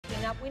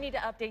up, we need to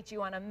update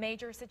you on a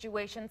major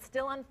situation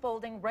still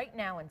unfolding right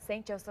now in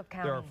St. Joseph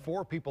County. There are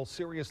 4 people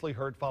seriously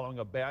hurt following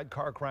a bad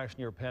car crash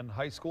near Penn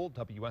High School.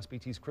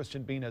 WSBT's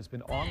Kristen Bean has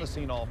been on the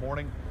scene all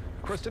morning.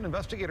 Kristen,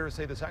 investigators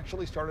say this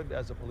actually started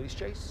as a police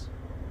chase.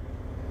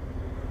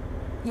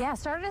 Yeah,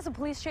 started as a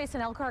police chase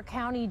in Elkhart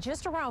County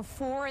just around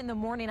 4 in the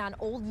morning on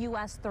Old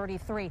US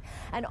 33.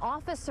 An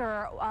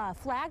officer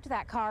flagged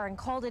that car and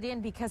called it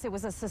in because it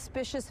was a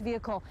suspicious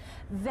vehicle.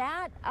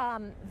 That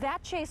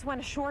chase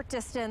went a short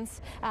distance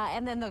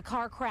and then the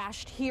car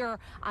crashed here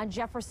on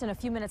Jefferson a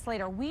few minutes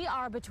later. We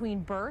are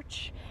between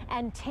Birch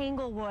and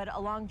Tanglewood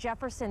along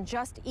Jefferson,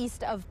 just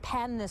east of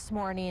Penn this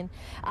morning.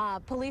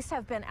 Police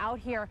have been out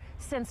here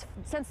since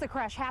the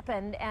crash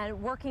happened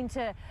and working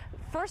to,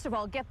 first of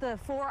all, get the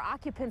 4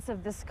 occupants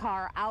of this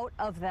car out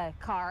of the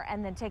car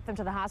and then take them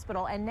to the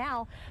hospital. And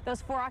now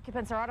those 4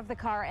 occupants are out of the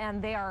car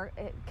and they are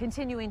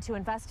continuing to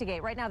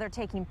investigate. Right now they're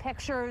taking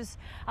pictures,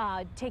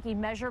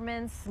 taking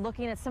measurements,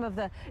 looking at some of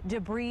the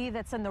debris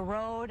that's in the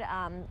road.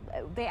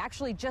 They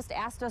actually just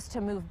asked us to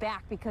move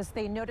back because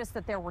they noticed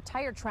that there were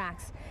tire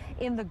tracks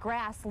in the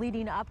grass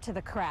leading up to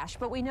the crash.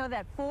 But we know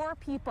that 4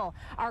 people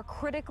are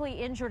critically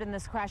injured in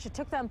this crash. It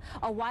took them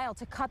a while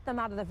to cut them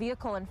out of the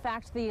vehicle. In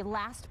fact, the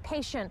last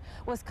patient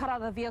was cut out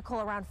of the vehicle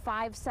around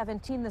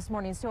 5:17 this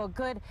morning, so a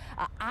good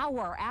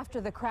hour after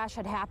the crash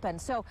had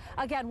happened. So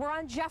again, we're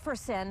on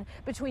Jefferson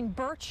between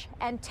Birch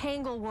and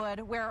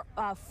Tanglewood, where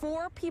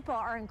 4 people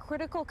are in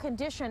critical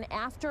condition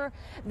after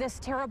this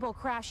terrible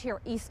crash here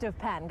east of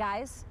Penn.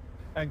 Guys?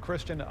 And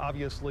Christian,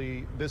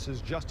 obviously, this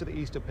is just to the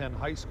east of Penn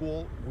High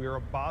School. We're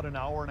about an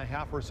hour and a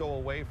half or so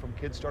away from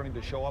kids starting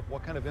to show up.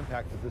 What kind of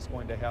impact is this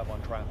going to have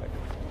on traffic?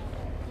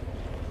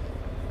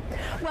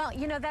 Well,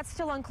 you know, that's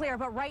still unclear,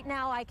 but right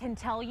now I can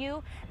tell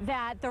you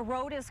that the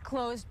road is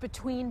closed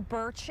between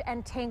Birch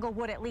and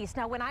Tanglewood at least.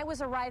 Now, when I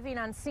was arriving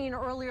on scene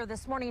earlier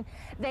this morning,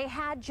 they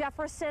had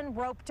Jefferson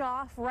roped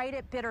off right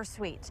at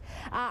Bittersweet.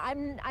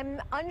 I'm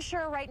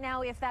unsure right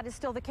now if that is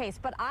still the case,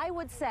 but I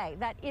would say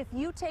that if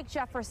you take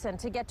Jefferson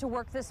to get to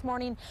work this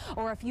morning,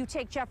 or if you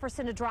take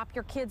Jefferson to drop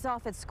your kids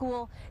off at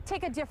school,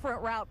 take a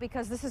different route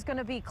because this is going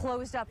to be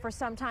closed up for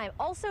some time.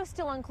 Also,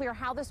 still unclear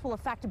how this will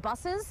affect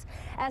buses,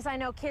 as I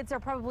know kids are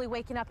probably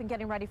waking up and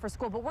getting ready for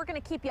school, but we're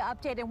going to keep you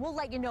updated and we'll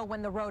let you know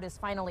when the road is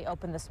finally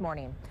open this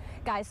morning.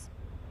 Guys?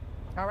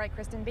 All right,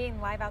 Kristen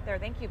Bean, live out there.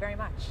 Thank you very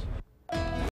much.